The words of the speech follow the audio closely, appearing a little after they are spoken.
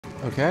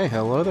Okay,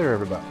 hello there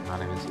everybody. My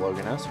name is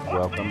Logan S.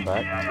 Welcome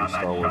back to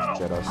Star Wars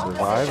Jedi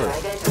Survivor.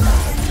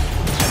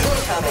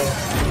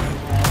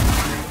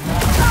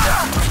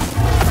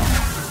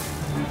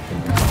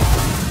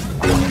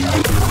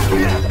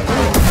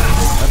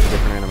 That's a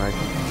different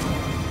animation.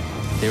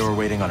 They were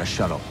waiting on a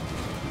shuttle.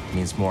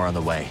 Means more on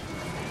the way.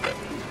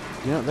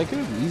 You know, they could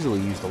have easily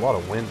used a lot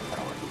of wind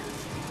power here.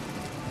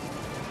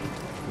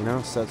 You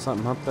know, set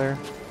something up there.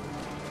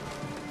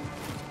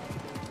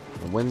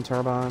 A wind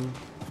turbine.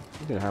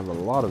 You could have a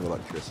lot of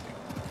electricity.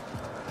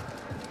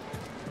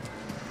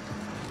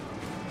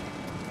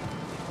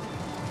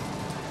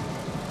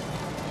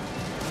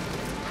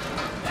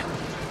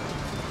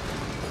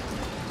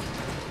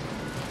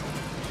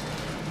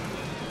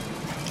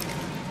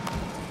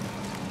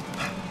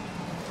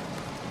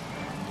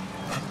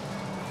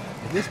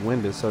 If this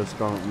wind is so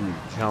strong when you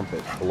jump,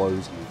 it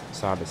blows you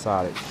side to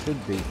side. It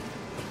should be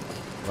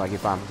like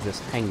if I'm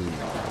just hanging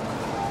there.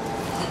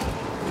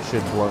 It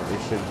should blow.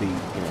 It should be,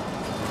 you know.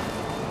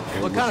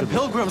 What kind of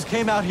pilgrims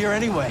came out here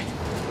anyway?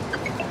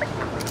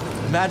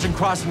 Imagine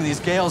crossing these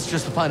gales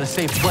just to find a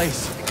safe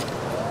place.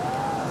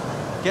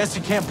 Guess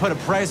you can't put a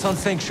price on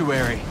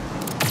sanctuary.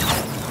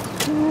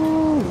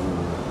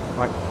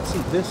 Like,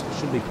 see, this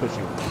should be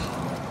pushing.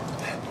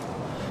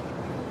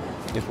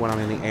 If when I'm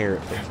in the air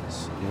it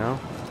pushes, you know?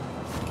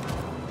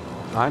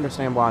 I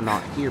understand why I'm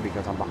not here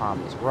because I'm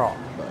behind this rock,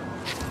 but...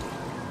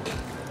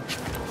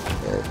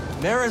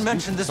 Naren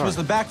mentioned this was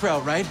the back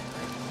route, right?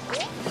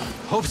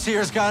 Hope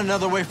Seer's got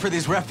another way for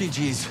these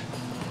refugees.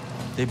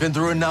 They've been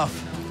through enough.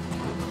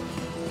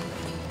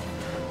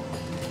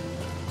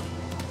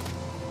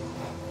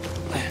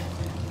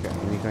 Got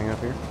anything up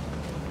here?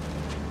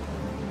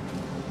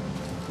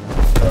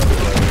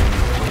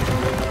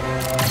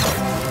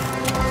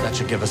 That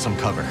should give us some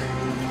cover.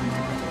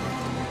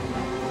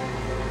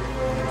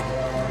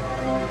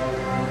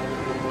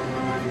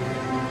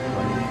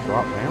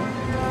 Drop down?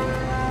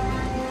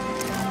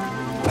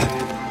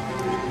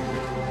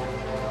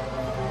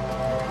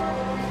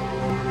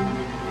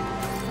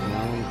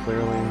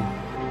 Clearly.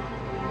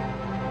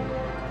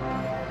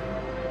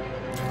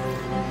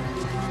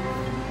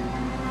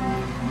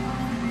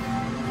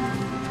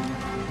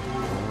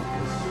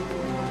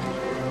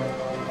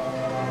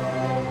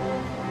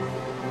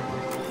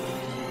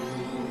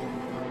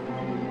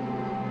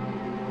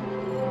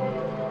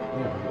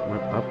 Yeah,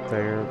 went up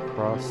there,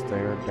 across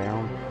there,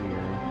 down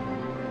here.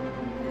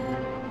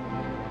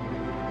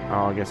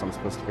 Oh, I guess I'm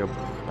supposed to go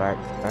back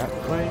that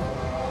way?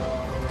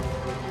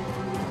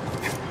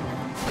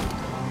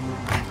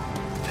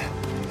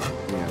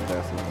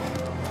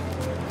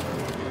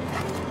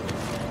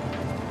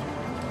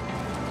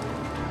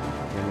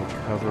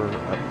 Cover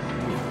up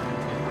here.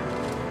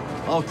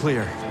 All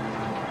clear.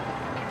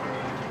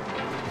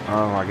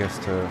 Oh, I guess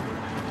to...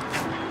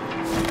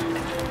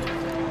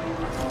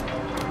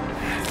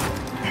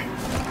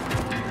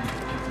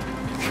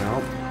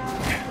 Nope.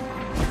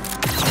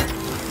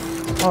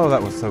 Oh,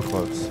 that was so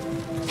close.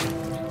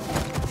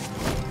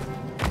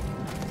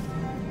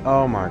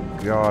 Oh my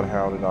god,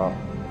 how did I...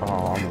 Oh,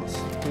 almost...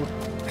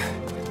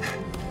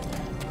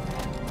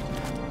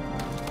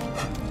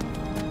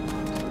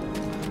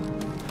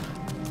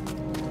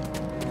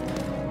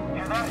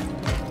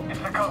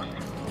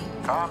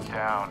 Calm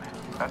down.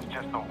 That's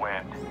just the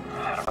wind.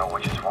 I don't know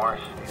which is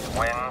worse, these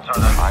winds or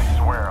the... I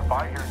swear, if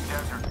I hear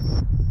desert...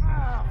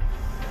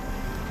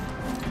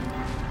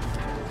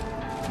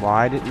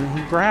 Why didn't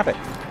he grab it?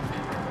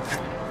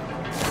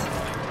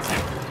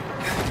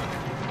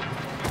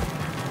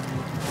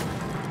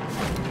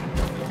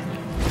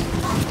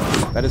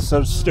 That is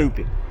so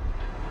stupid.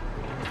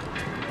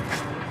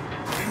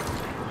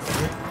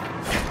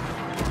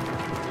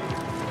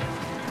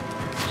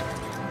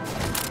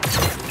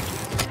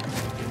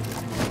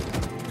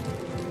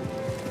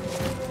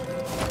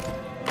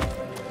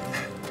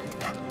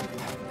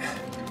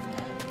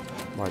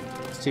 Like,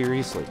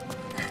 seriously.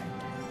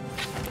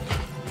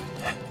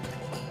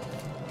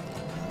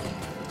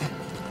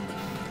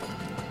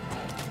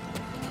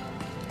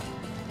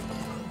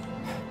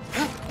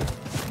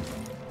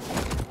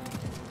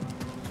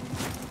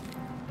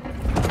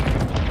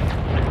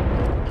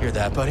 Hear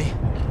that, buddy?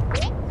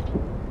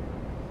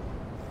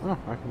 Oh,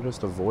 I can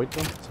just avoid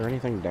them? Is there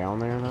anything down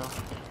there now?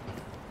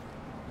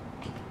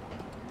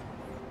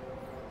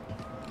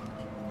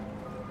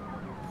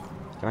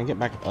 Can I get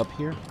back up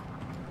here?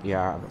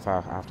 Yeah, if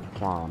I have to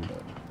climb,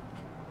 but...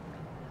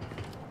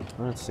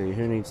 Let's see,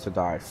 who needs to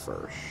die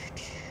first?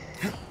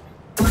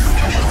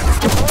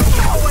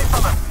 Away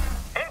from him!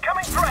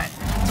 Incoming threat!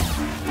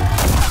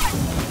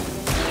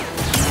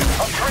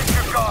 I'll trace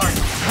your guard!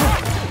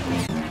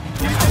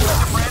 You think that's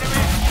a friend of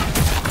me?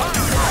 I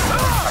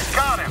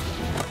got him!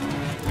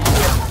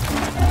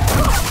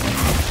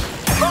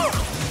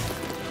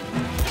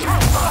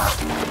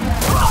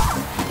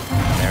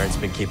 Naren's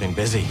been keeping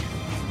busy.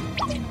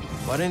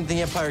 Why didn't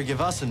the Empire give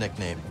us a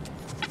nickname?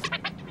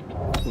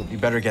 You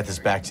better get this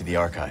back to the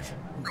archive.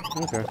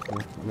 Okay,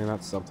 well, I mean,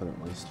 that's something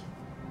at least.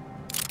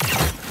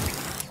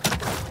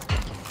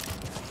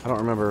 I don't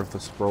remember if the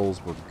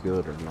scrolls were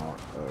good or not,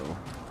 though.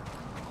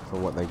 for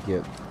what they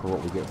get, for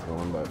what we get for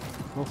them, but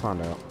we'll find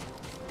out.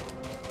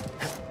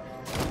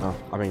 Oh,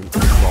 I mean,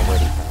 we've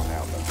already found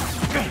out, but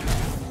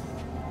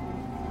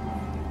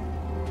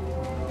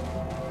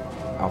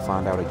I'll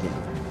find out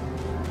again.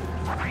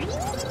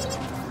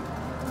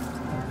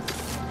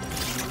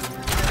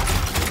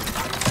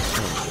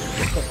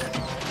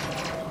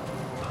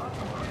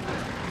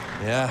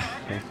 Yeah,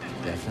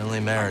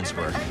 definitely Marin's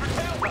work.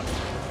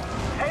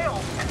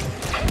 Tail!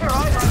 Keep your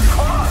eyes on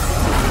Claw!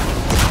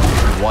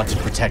 You want to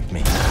protect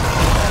me.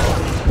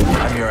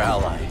 I'm your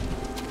ally.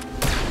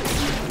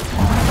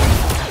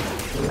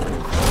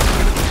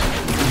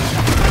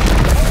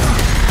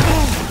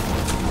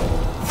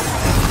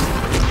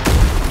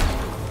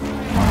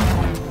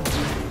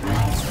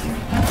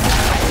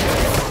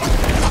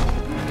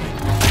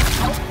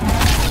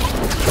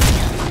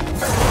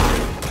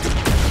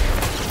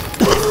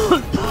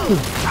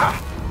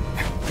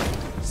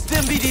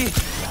 Stim BD!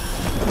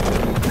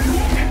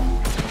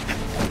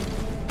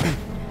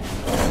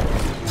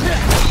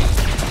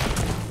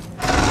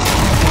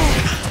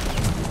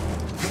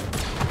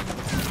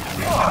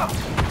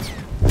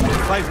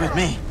 Fight with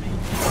me.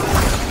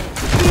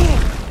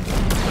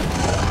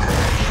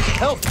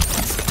 Help!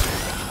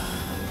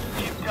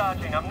 Keep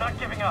dodging, I'm not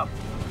giving up.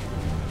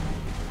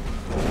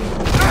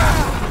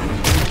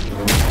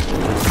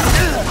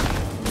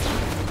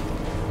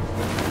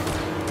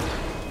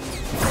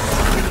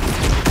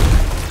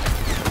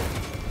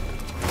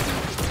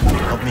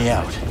 Help me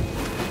out.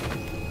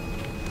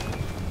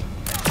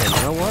 And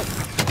you know what?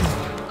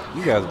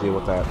 You guys deal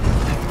with that.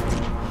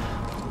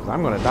 'Cause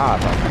I'm gonna die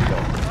if I keep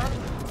going.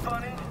 That's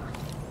funny.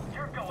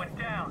 You're going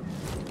down.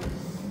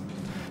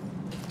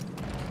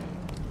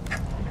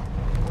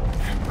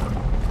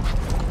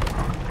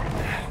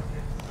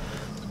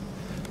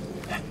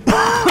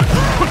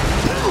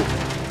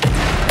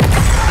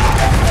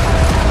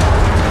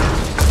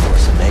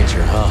 Force of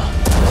nature, huh?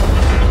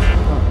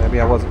 Oh, maybe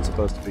I wasn't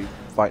supposed to be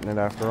fighting it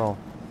after all.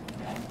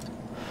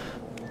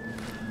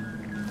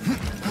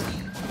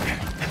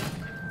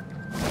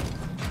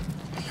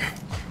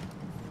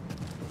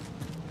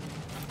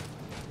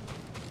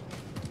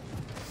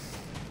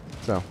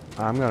 So,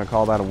 I'm going to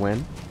call that a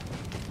win.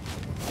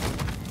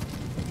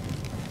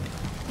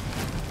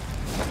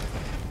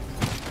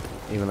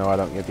 Even though I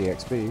don't get the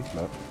XP,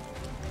 but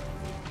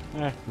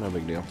no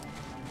big deal.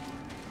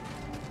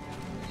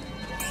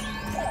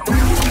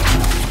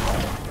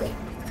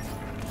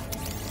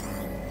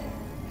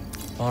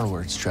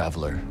 Onwards,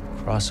 traveler.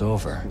 Cross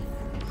over.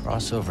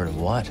 Cross over to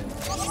what?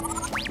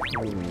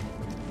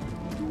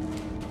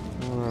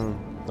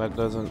 That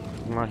doesn't,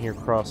 when I hear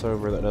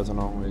crossover, that doesn't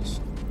always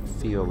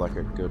feel like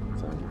a good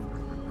thing.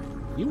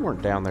 You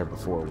weren't down there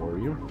before, were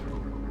you?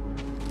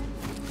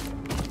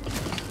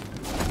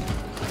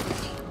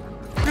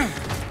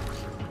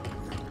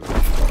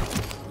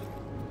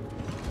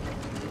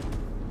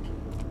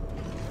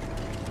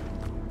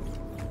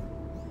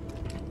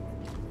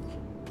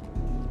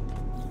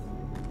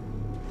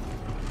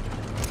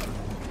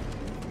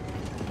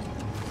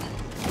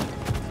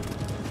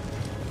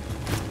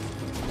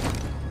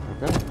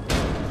 Okay.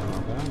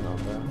 Not bad, not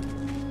bad.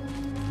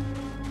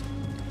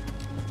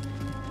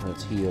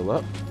 Let's heal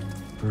up.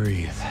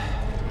 Breathe.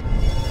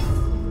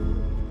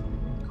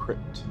 Crit.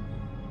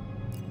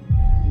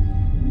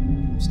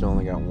 Still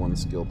only got one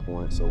skill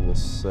point, so we'll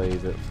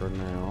save it for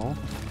now.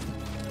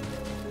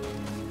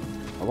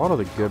 A lot of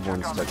the good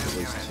ones take at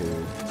least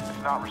two.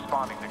 It's not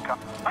responding to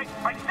I see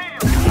you!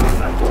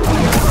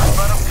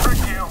 Let him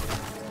trick you!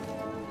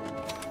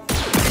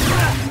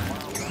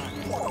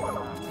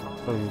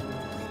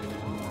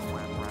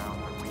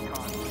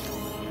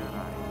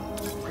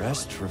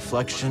 Rest,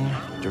 reflection,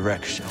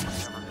 direction.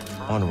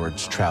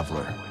 Onwards,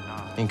 traveler.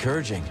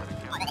 Encouraging.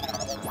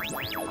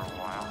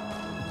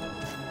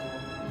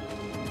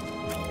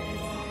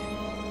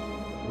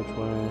 Which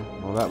way?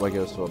 Well, that way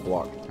goes to a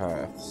blocked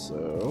path,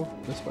 so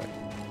this way.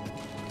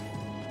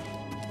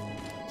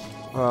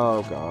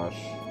 Oh gosh.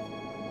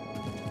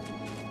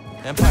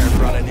 Empire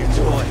brought a new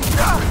toy.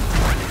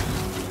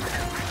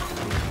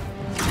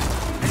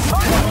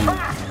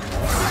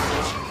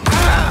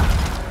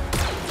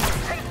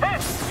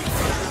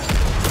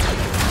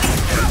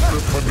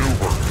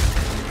 Maneuver.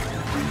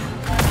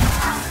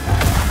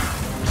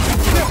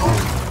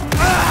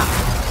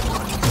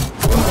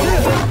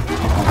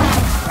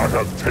 I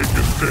have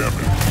taken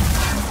damage.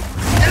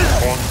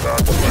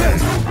 Contact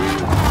made.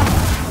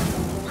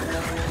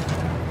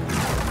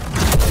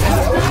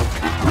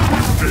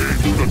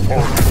 Engage the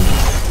target.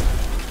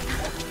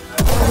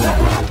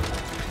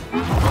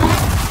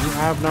 You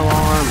have no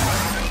arms.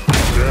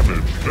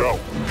 Damage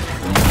dealt.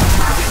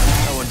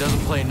 That one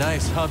doesn't play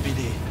nice, huh,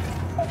 BD?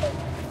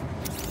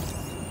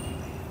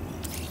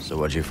 So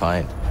what'd you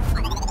find?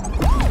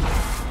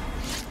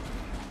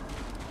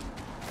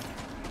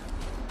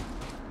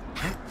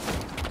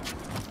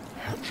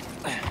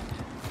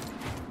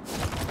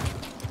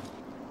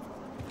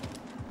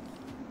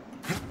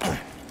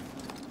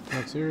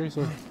 Like,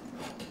 seriously?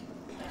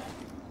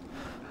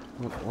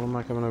 What am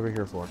I coming over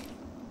here for?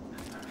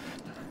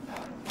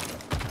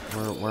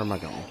 Where am I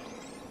going?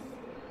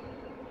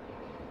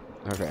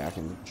 Okay, I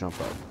can jump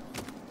up.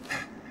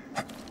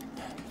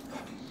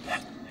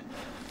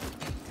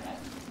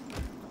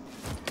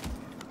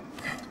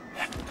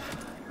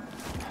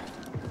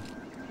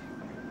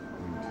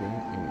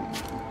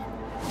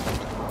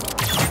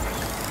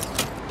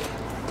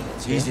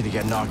 It's easy to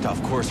get knocked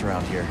off course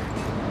around here.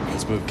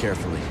 Let's move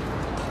carefully.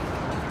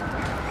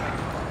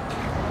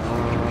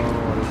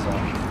 What is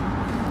that?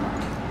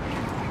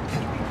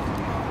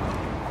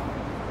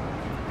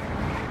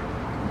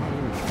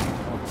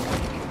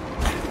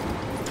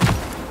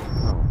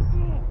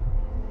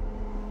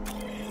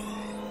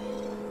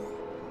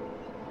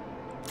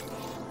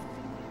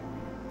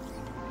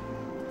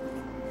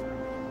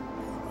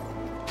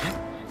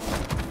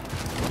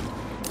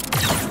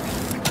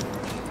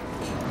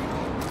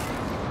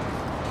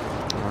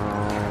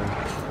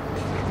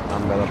 I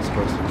bet I'm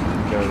supposed to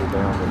go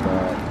down to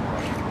that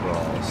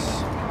cross.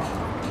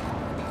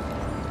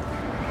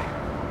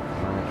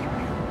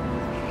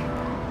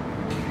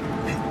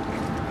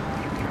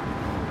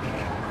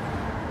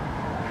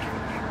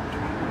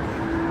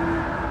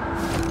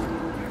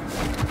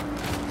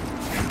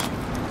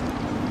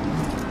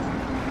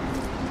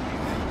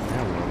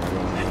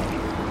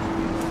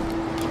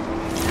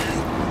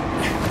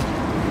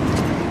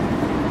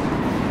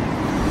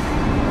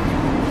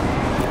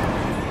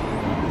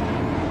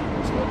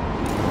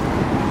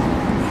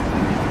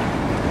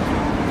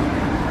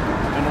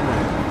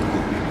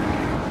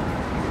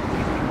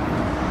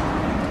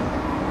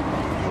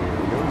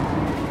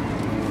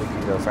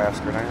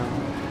 Faster now,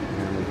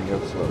 and we can go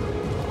slower.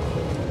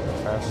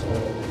 Faster.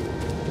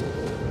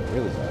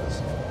 Really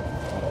fast.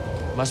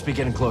 Must be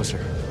getting closer.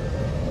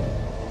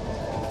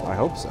 I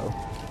hope so.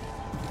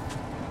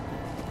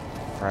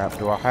 Crap,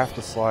 do I have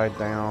to slide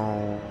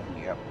down?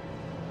 Yep.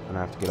 And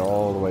I have to get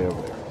all the way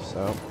over there,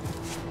 so.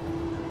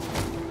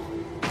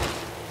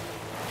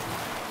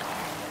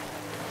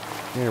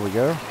 Here we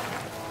go.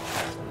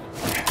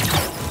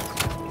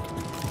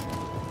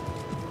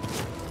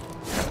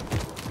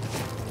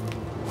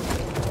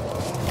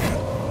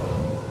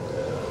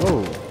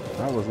 Oh,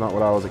 that was not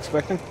what I was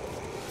expecting.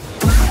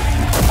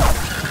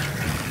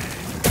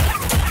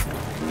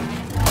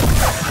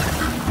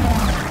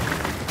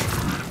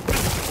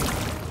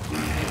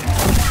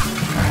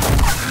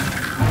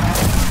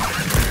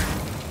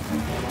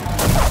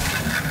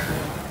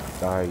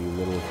 Die, you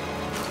little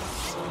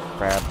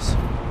crabs.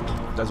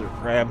 Desert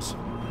crabs.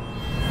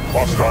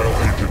 Hostile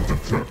agent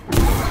detected.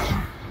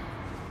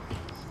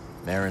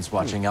 Marin's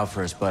watching out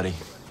for us, buddy.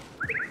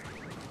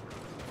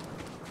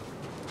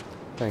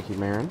 Thank you,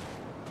 Marin.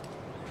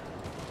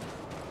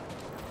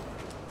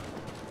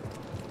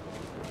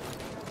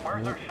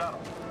 Where's our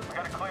shuttle? We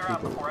gotta clear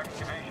out before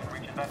excavation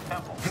reaches that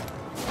temple.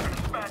 They're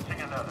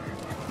dispatching another.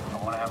 I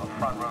want to have a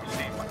front row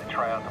seat when they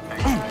try out the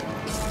big.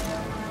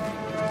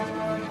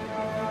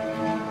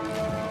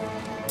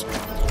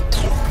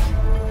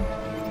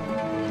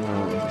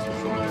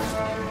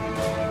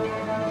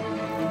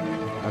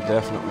 I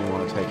definitely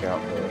want to take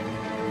out the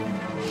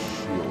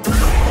shield.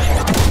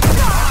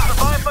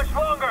 Survive much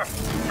longer!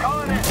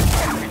 Calling in!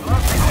 We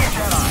love the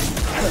Jedi!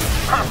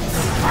 Huh!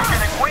 We're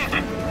getting weak!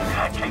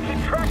 I can't keep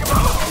track of them!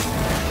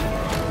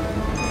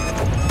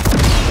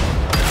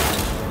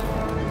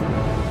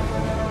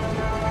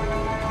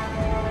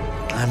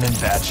 I'm in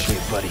bad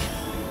shape, buddy.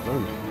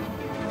 Oh.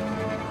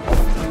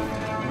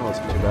 That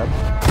wasn't too bad.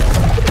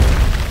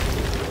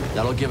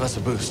 That'll give us a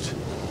boost.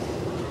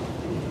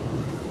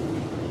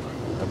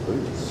 A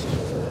boost.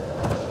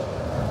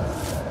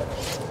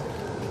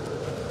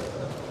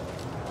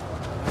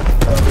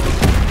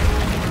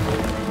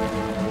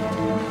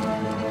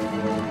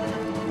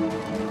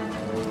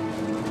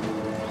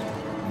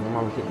 When am I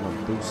getting a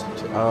boost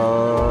to?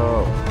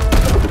 Oh.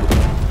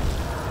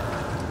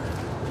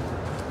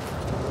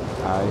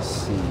 I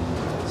see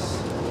this.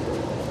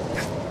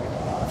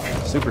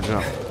 Super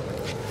jump.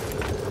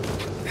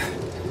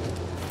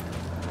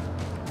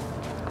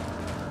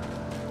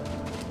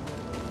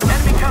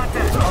 Enemy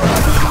contact!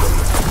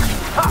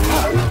 Ha!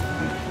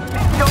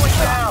 He's going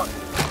down!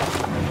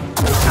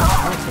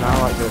 Can I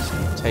like just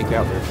take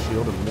out their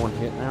shield in one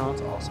hit now?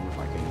 That's awesome if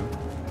I can.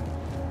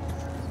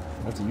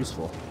 That's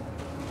useful.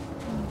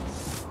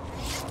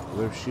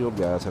 Those shield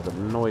guys have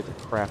annoyed the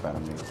crap out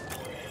of me.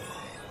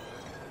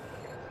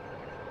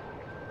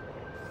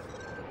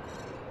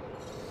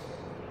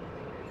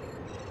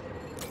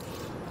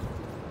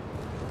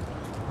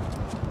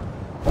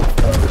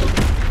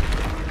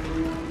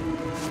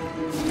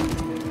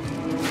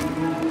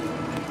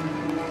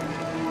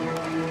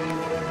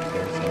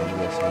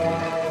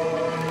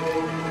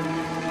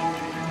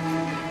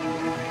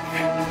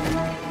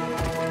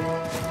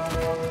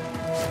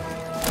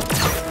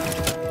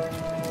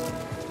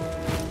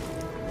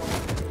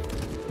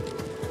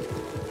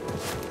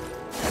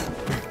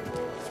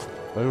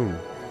 Boom.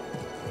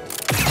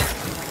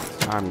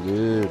 I'm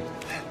good.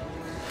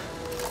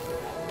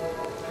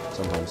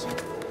 Sometimes.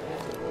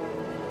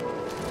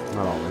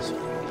 Not always.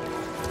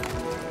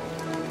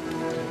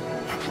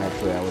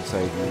 Actually, I would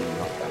say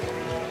not that.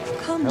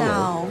 Come Hello.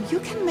 now, you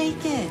can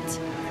make it.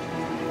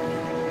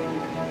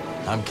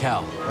 I'm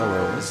Cal.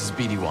 Hello. This is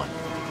BD1.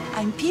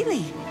 I'm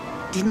Peely.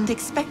 Didn't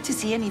expect to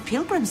see any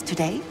pilgrims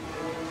today.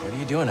 What are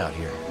you doing out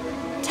here?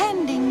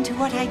 Tending to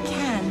what I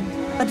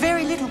can, but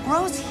very little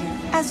grows here,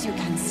 as you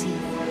can see.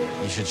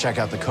 You should check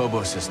out the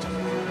Kobo system.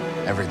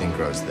 Everything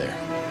grows there.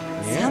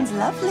 Sounds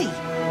lovely.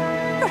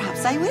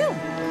 Perhaps I will.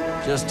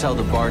 Just tell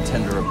the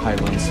bartender at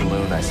Python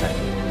Saloon I sent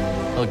you.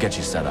 He'll get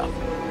you set up.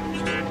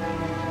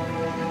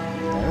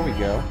 There we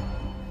go.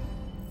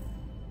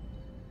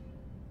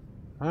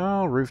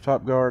 Oh,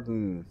 rooftop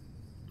garden.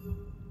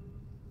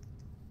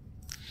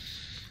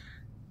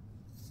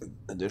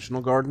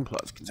 Additional garden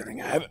plus,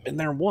 considering I haven't been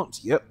there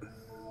once. Yep.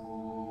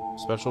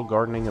 Special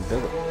gardening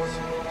abilities.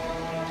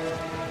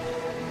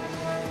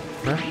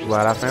 Well,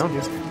 glad I found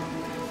you.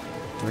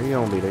 Where you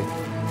going, BD?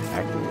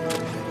 Active.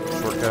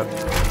 Shortcut.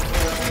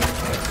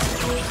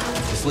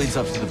 This leads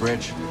up to the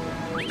bridge.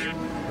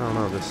 Oh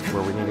no, this is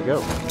where we need to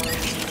go.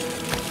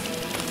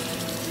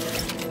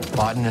 A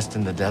botanist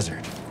in the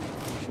desert.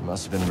 She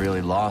must have been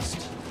really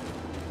lost.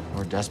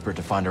 Or desperate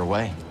to find her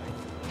way.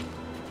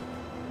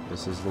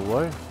 This is the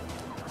way.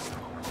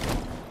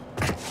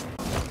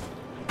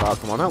 Oh,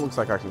 come on, that looks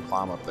like I can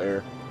climb up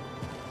there.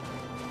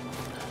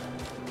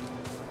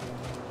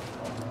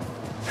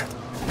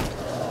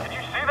 Can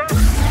you see that?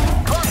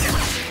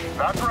 Gorgeous.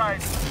 That's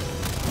right.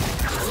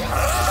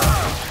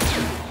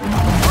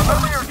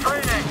 Remember your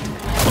training.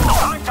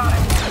 I got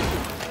it.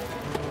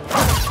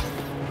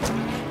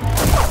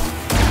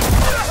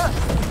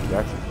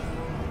 Gotcha.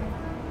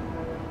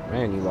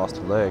 Man, you lost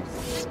a leg.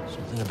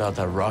 Something about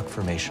that rock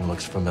formation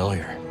looks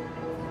familiar.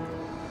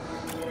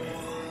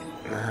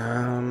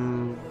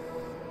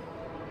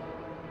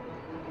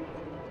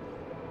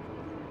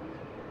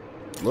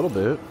 A little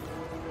bit.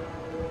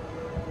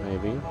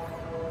 Maybe.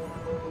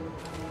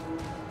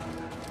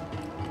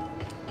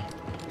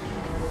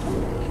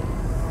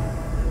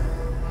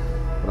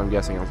 But I'm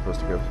guessing I'm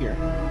supposed to go here.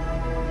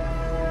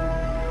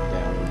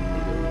 Down we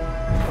go.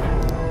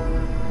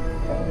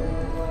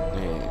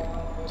 And...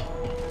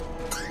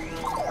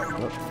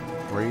 Oh,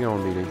 where are you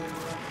going, BD?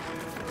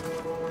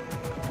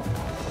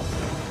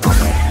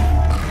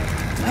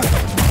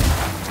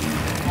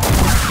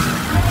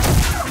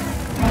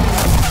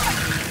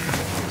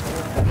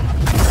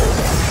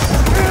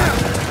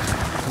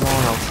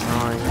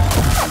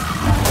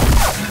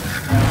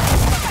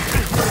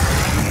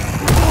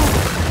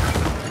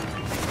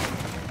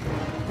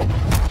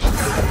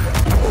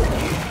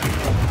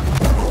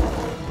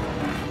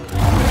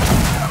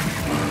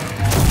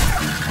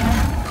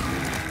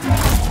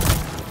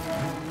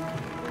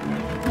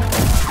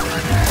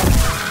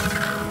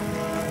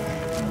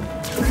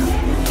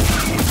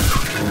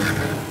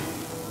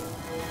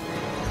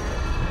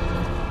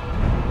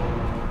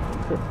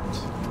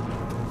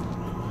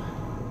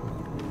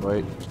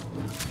 Wait,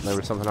 there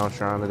was something I was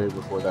trying to do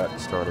before that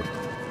started.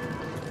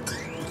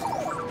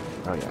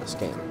 Oh yeah,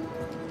 scan.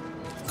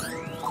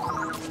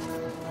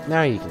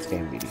 Now you can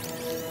scan BD.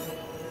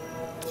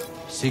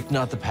 Seek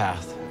not the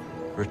path.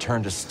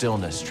 Return to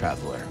stillness,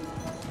 traveler.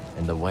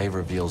 And the way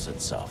reveals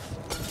itself.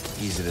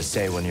 Easy to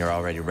say when you're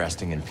already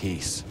resting in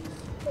peace.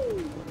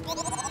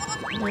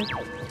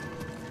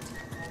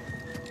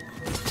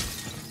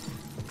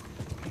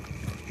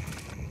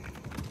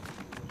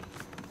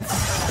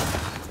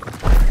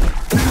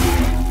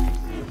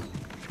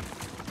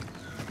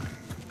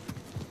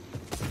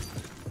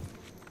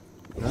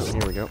 Oh,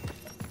 here we go.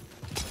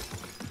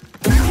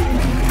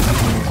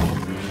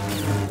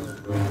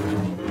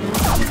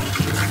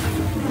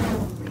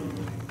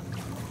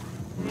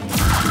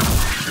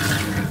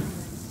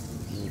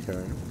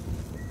 Okay.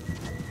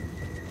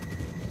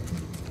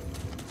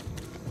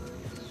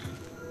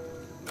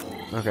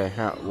 Okay,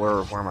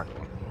 where am I going?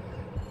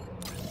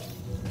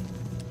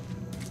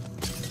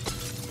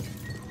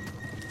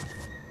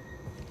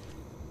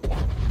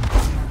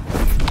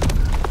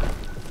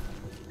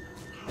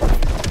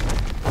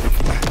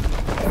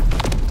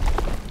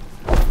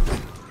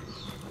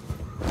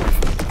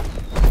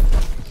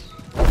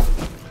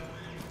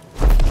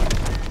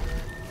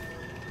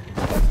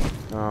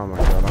 Oh my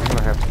god, I'm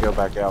gonna have to go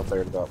back out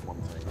there to that one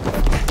thing.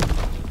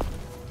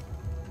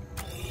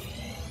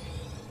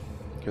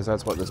 Because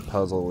that's what this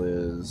puzzle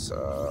is. That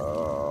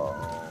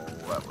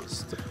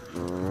was the...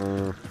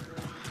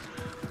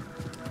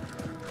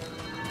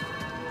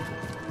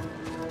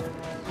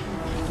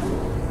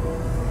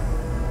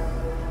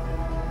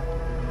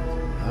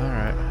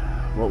 Alright.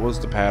 What was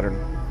the pattern?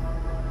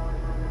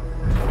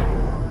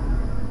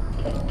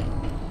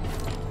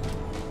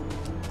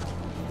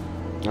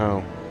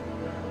 Oh.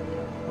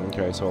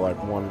 Okay, so like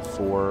 1,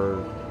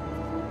 4,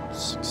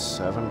 6,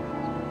 7.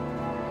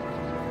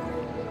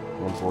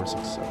 1, 4,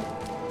 6, 7.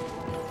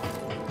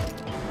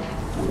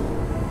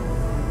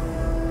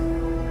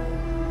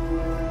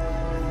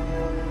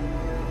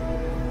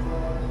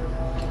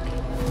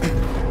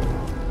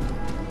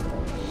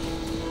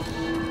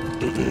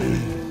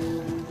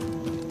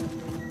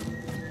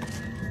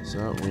 So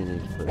we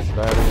need to push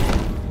that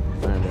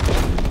in. And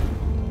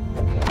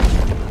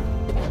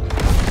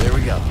There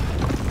we go.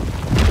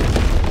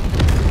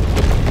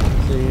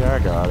 see, I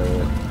got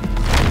it.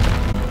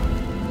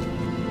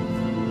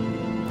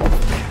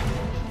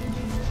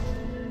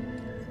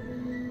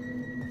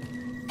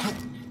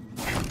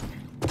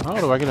 Oh,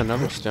 do I get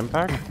another stim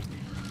pack?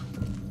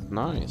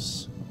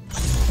 Nice.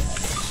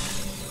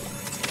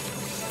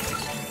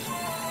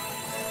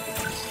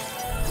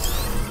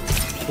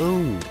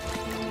 Ooh.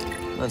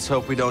 Let's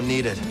hope we don't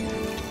need it.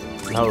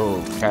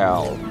 No,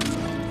 Cal.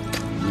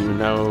 You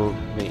know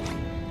me.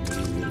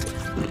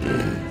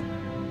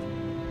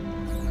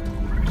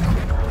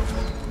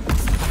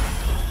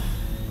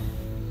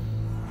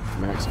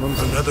 Maximum.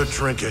 Another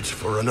trinket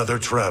for another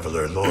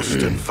traveler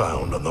lost and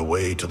found on the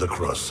way to the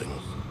crossing.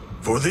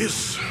 For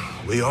this,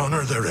 we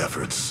honor their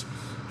efforts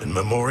and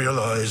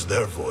memorialize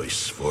their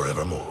voice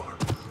forevermore.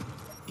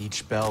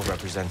 Each bell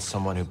represents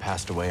someone who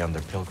passed away on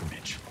their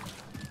pilgrimage.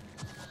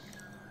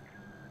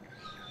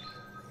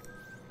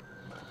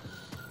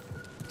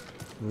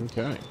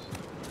 Okay.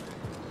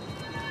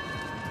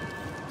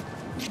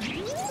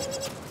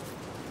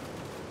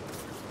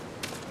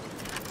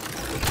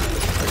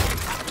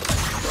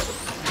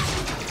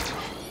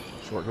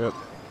 Shortcut.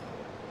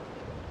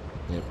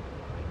 Yep.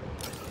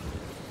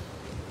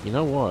 You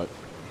know what?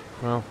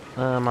 Well,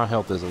 my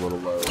health is a little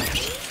low.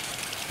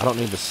 I don't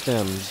need the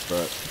stems,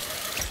 but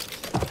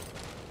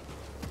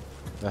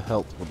the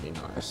health would be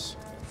nice.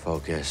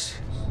 Focus.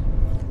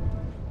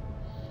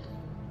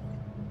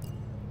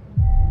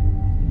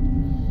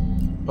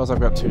 Plus, I've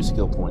got 2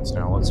 skill points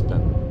now. Let's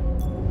spend.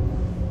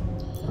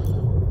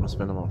 I'm gonna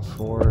spend them on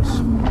Force,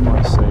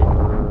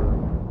 Lightsaber.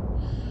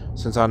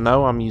 Since I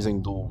know I'm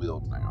using dual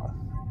wield now.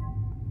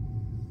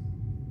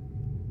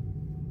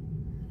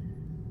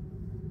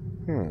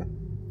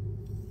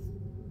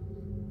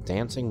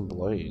 Dancing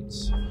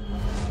blades.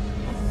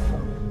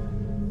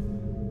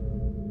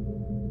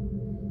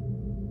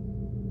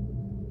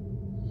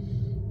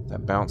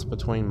 That bounce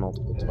between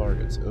multiple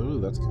targets. Ooh,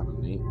 that's kind of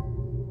neat.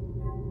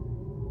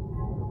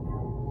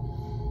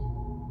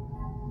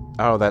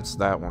 Oh, that's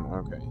that one.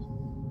 Okay.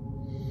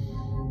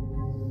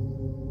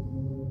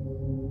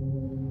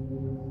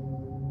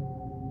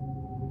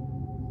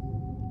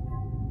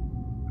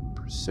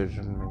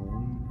 Precision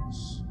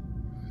wounds.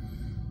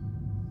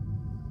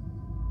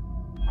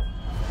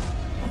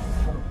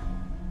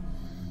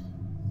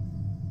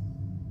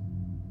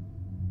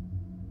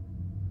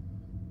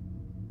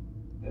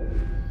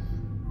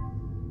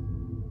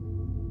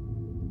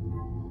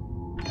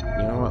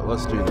 You know what?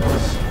 Let's do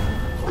this.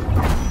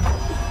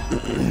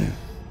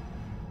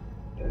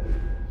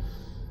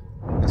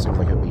 That seems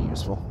like it'd be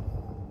useful.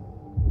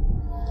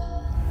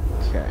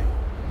 Okay.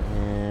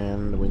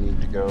 And we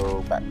need to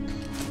go back.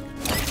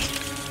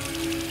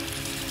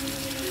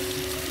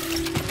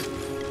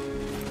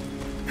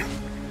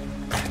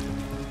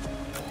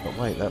 But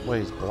wait, that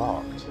way's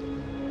blocked.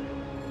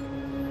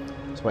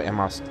 So wait,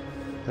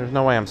 there's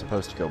no way I'm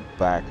supposed to go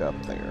back up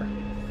there.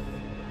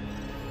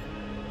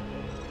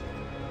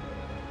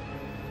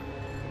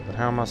 But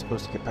how am I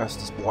supposed to get past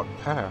this blocked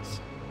path?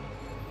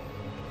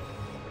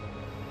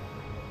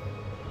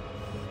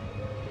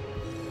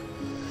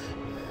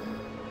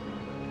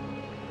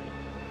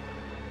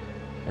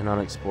 An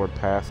unexplored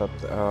path up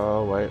the...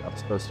 Oh, wait, I'm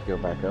supposed to go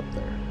back up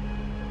there.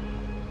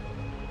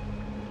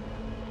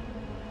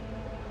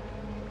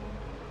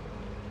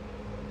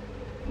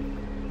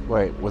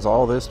 Wait, was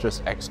all this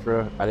just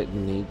extra I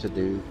didn't need to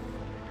do?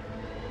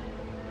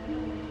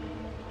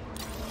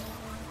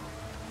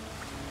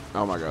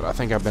 Oh my god, I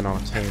think I've been on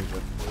a tangent.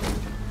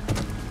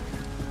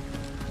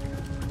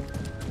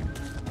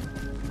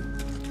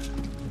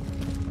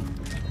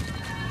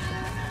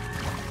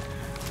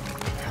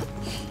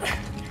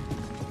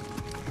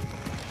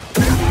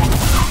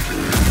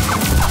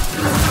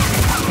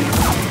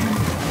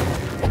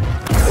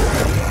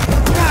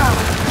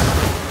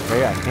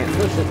 Okay, I can't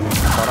push it.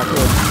 Thought I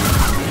could.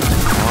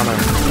 Oh no.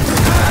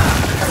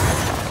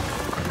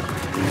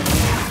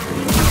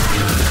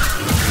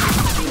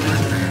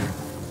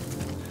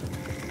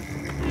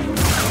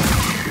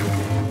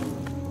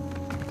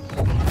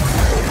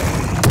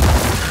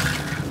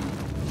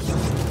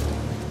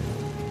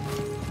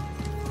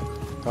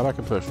 Thought I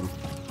could push him.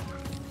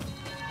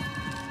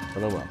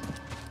 But oh well.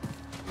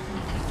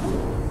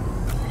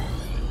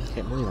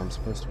 Can't believe I'm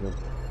supposed to go.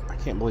 I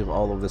can't believe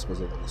all of this was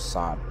a little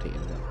side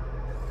tangent.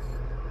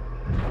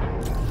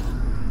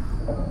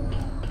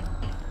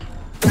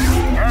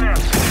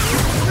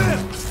 Get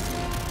him!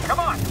 Come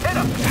on, hit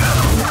him!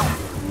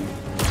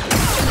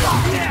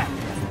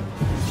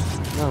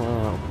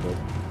 No, good.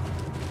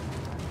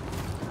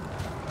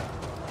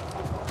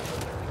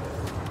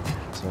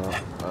 So,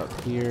 up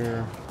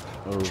here,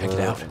 over, Check it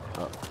out. and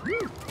up.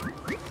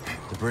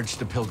 The bridge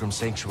to Pilgrim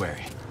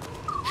Sanctuary.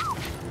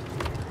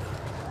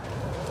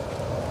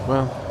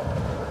 Well,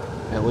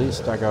 at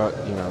least I got,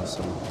 you know,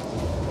 some...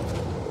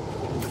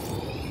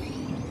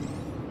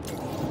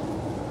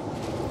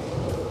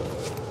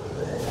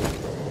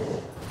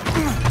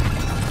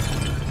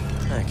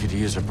 I could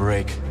use a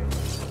break.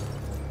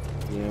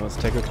 Yeah, let's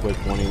take a quick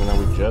one, even though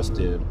we just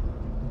did.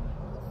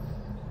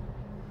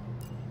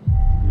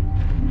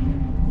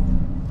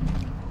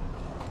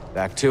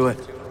 Back to it.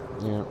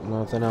 Yeah,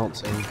 nothing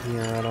else in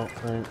here, I don't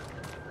think.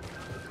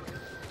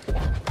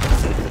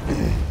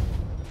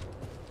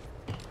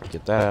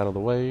 Get that out of the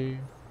way.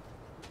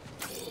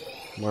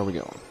 Where are we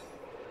going?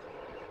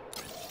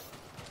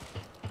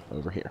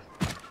 Over here.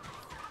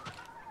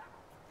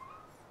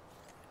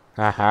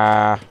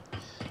 Haha.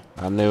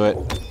 I knew it.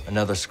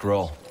 Another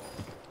scroll.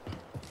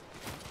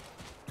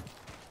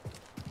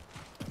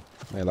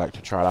 They like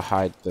to try to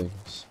hide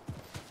things.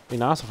 Be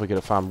nice if we could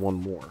have found one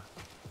more.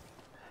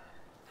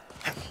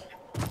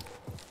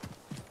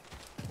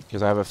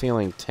 Because I have a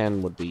feeling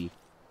 10 would be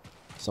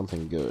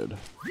something good.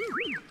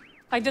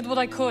 I did what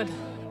I could,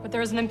 but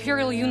there is an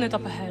Imperial unit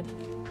up ahead.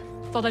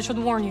 Thought I should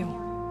warn you.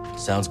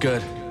 Sounds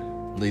good.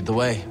 Lead the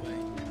way.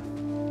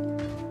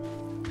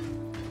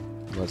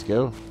 Let's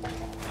go.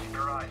 Keep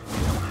your eyes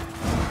peeled.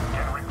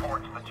 Get a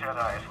report to the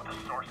Jedi with the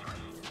sorceress.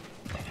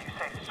 Did you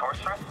say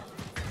sorceress?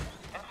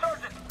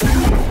 Insurgent!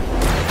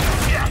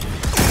 Yes!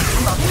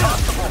 Not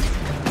possible!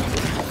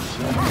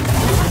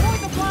 Avoid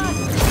the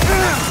blast!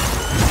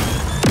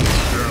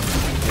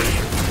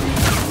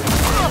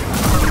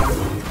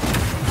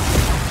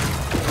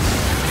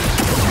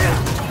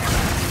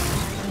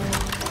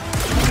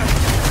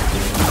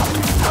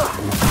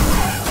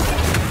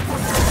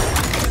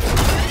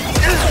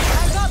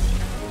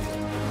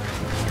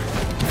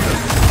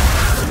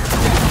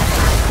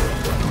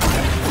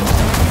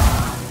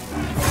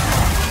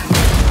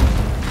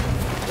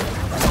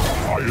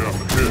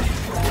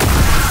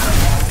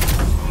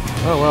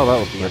 Oh well, that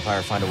was The weird.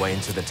 Empire find a way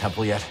into the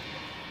temple yet?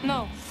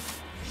 No.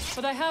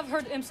 But I have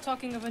heard imps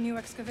talking of a new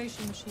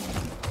excavation machine.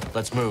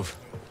 Let's move.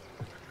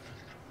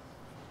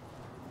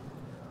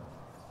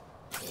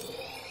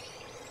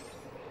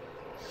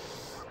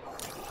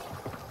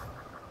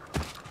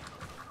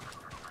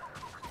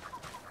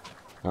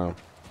 Oh.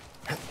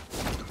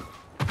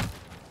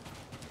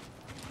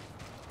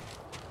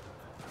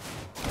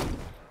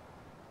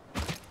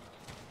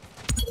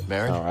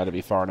 Marin? Oh, I had to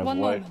be far enough One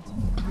away. moment.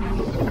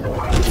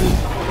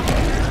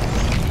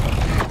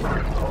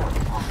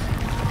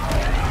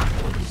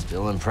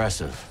 Still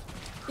impressive.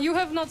 You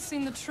have not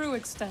seen the true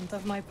extent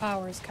of my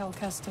powers, Cal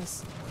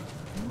Kestis.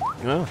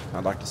 Well,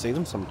 I'd like to see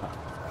them sometime.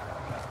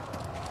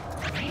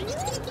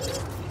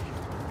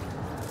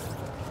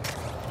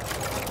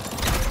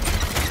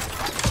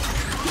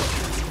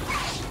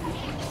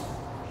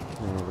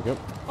 There we go.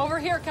 Over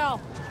here, Cal.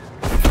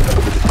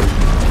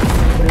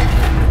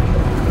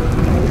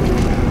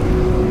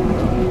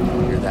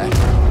 Hear that?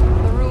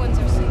 The ruins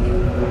are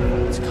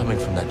singing. It's coming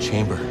from that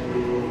chamber.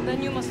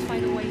 Then you must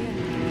find a way in.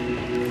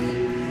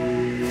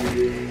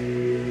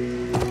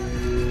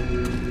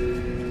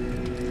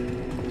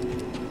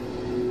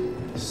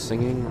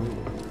 Singing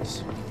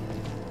ruins.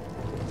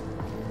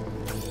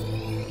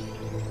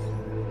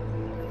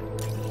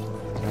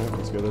 Alright,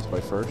 let's go this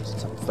way first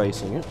since I'm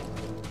facing it.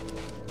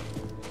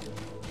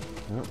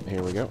 Oh,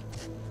 here we go.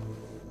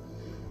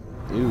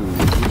 Ooh,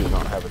 you did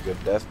not have a good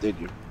death, did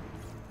you?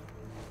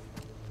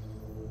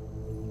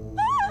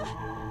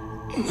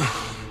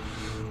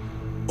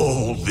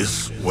 All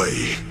this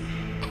way.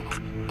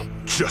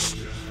 Just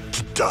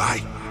to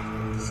die?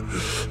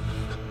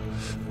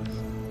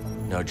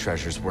 No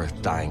treasure's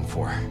worth dying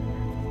for.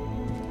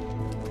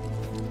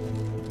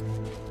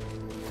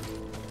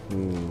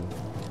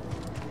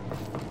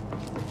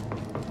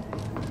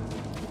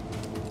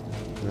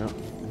 Yep.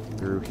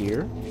 Through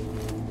here.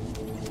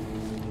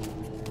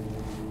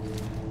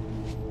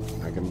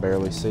 I can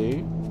barely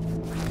see.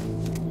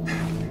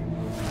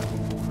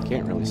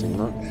 Can't really see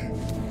much.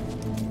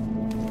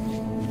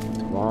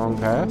 Long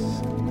path,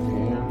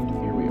 and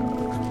here we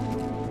are.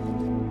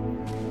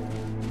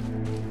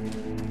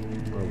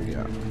 What do we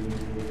got?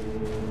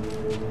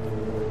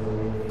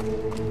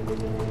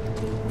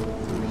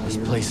 This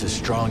place is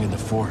strong in the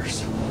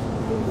Force.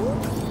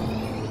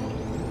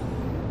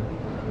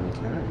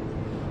 Okay.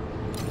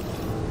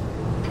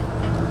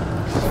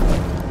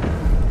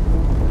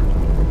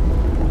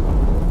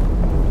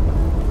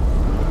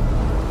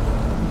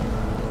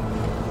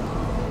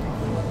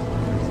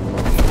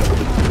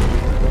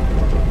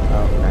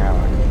 Oh, now I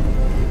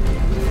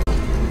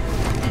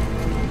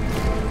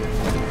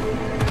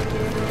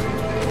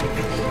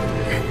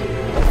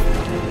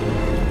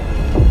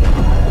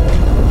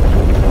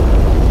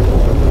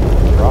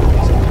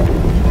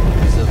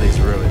So these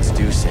ruins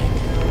do sing.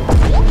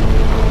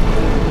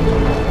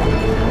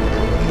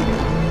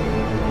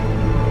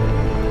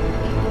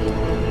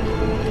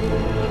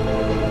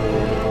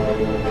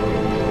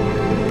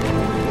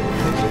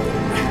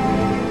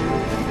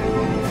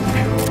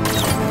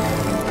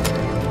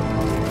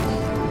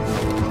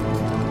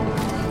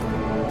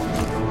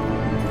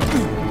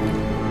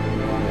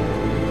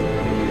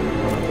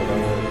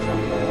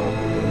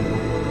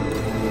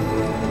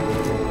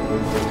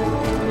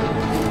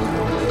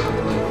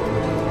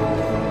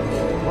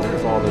 I wonder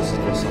if all this is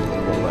just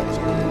something we'll let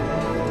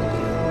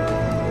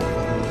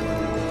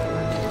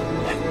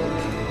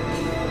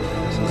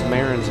Since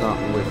Marin's not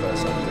with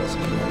us, I'm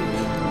guessing.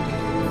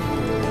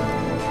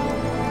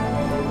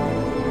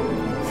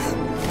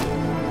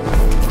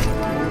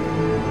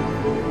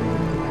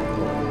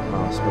 I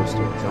was supposed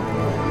to jump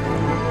right.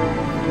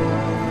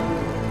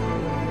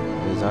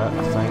 Is that a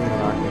thing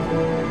that I can...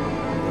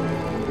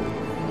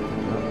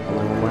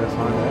 Only one way to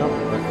find out?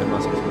 It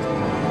must be supposed to be.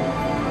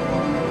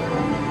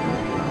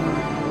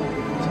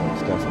 So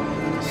it's definitely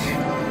this.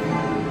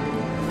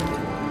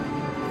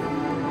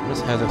 I'm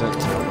just hesitant to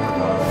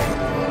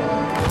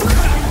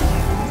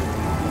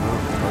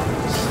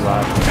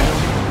slide.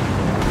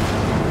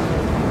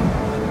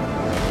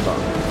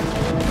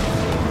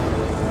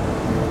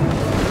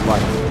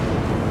 Like.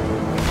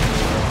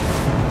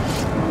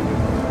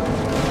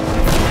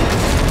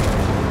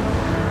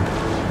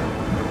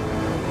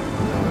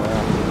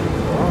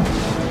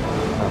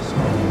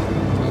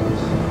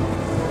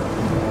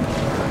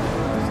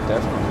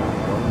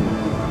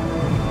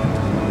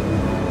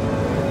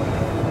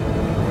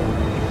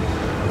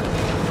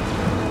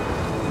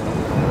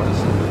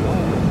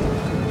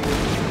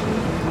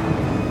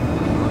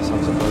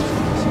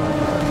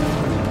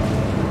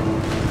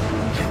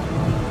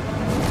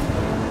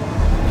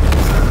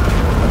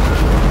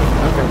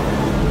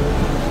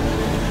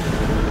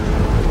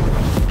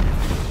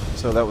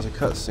 So that was a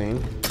cutscene.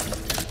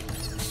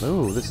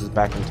 Ooh, this is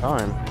back in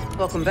time.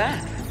 Welcome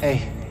back.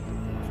 Hey,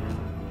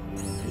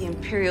 The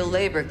Imperial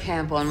labor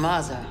camp on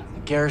Maza.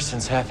 the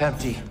garrison's half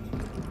empty.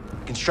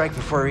 We can strike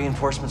before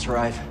reinforcements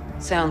arrive.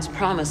 Sounds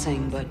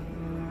promising, but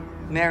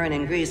Marin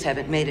and Grease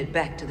haven't made it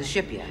back to the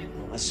ship yet.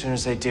 As soon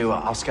as they do,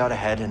 I'll scout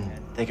ahead and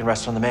they can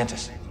rest on the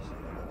Mantis.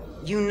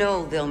 You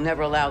know they'll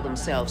never allow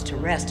themselves to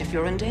rest if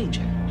you're in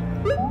danger.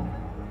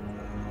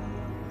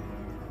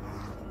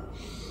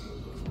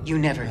 You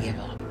never give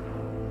up.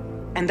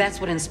 And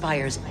that's what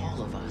inspires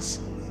all of us.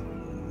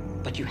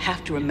 But you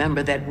have to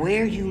remember that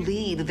where you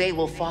lead, they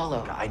will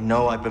follow. I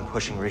know I've been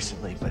pushing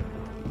recently, but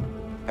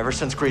ever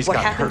since Grease What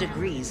got happened hurt... to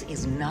Grease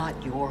is not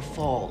your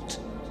fault.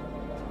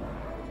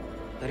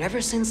 But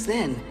ever since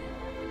then,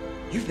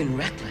 you've been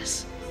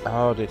reckless.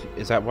 Oh,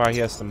 is that why he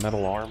has the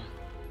metal arm?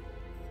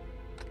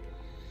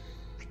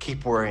 I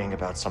keep worrying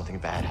about something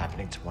bad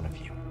happening to one of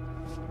you.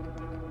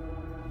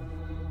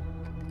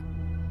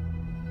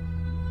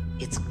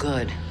 It's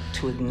good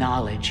to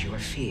acknowledge your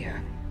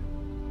fear.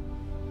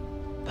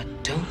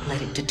 But don't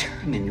let it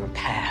determine your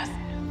path.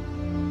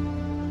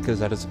 Because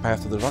that is the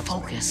path of the dark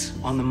side. Focus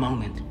on the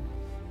moment.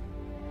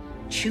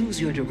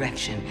 Choose your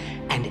direction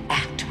and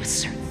act with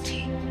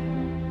certainty.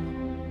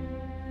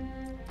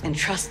 And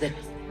trust that,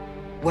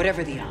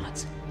 whatever the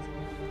odds,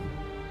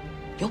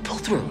 you'll pull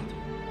through.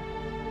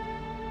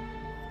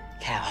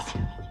 Cal,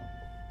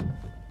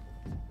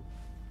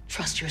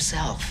 trust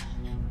yourself.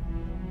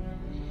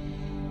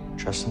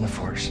 Trust in the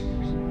Force.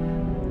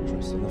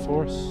 Trust in the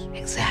Force.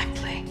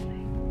 Exactly.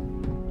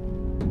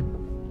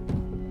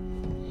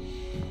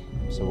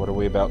 So what are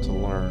we about to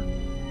learn?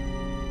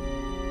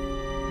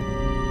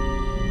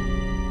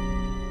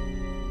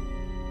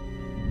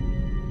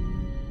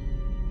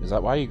 Is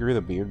that why you grew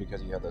the beard?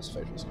 Because you had those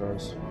facial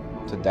scars?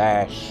 To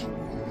dash.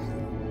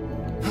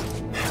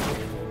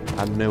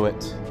 I knew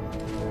it.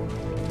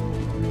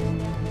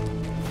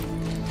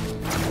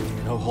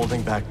 No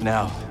holding back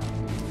now.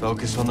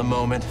 Focus on the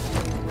moment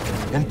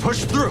and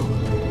push through.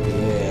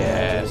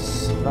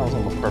 Yes. That was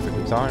almost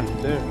perfectly timed,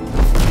 too.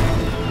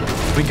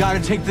 We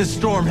gotta take this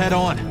storm head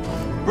on.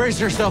 Brace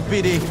yourself,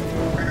 BD.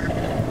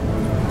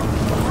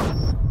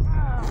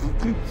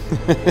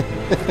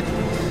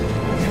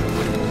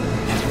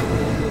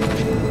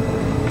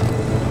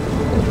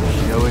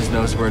 She always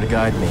knows where to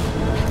guide me,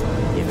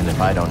 even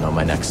if I don't know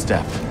my next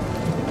step.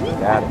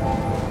 Got it.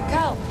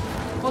 Cal,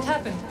 what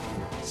happened?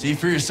 See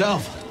for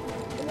yourself.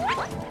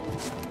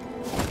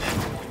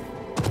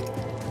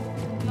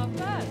 Not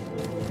bad.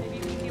 Maybe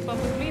you can keep up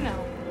with me now.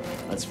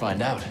 Let's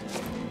find out.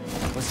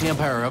 What's the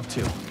Empire up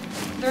to?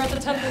 They're at the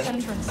temple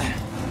entrance,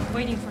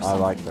 waiting for I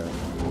someone. like that.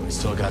 We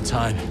still got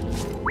time.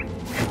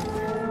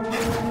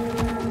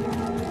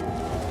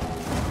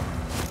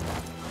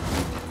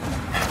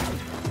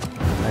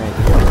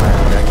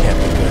 That can't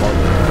be good.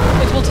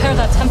 It will tear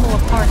that temple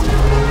apart.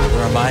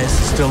 Ramias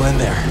is still in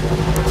there.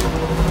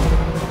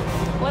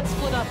 Let's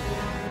split up.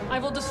 I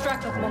will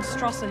distract that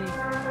monstrosity.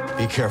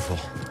 Be careful.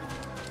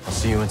 I'll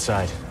see you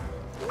inside.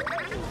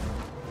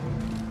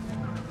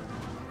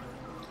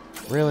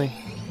 Really?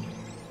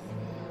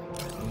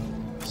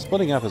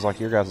 Splitting up is like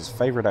your guys'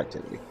 favorite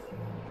activity.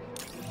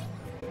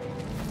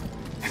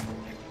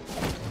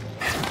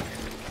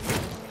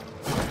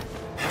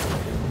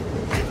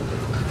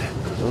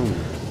 Ooh.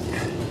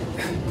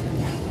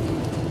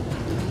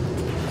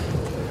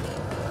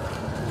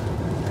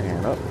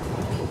 And up.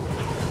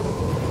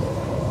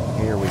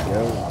 Here we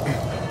go.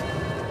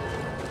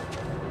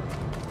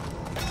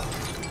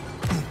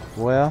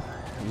 Well,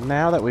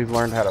 now that we've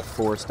learned how to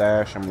force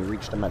dash and we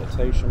reached a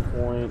meditation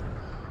point,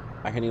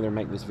 I can either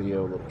make this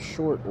video a little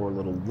short or a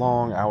little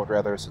long. I would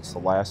rather, since the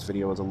last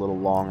video was a little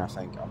long, I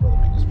think I'd rather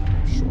make this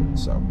video short.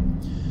 So,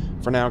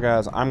 for now,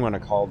 guys, I'm going to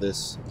call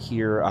this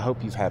here. I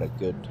hope you've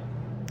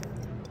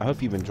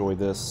enjoyed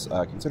this.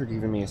 Consider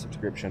giving me a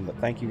subscription, but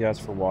thank you guys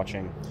for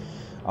watching.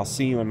 I'll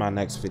see you in my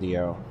next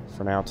video.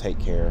 For now, take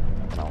care,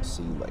 and I'll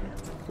see you later.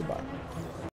 Goodbye.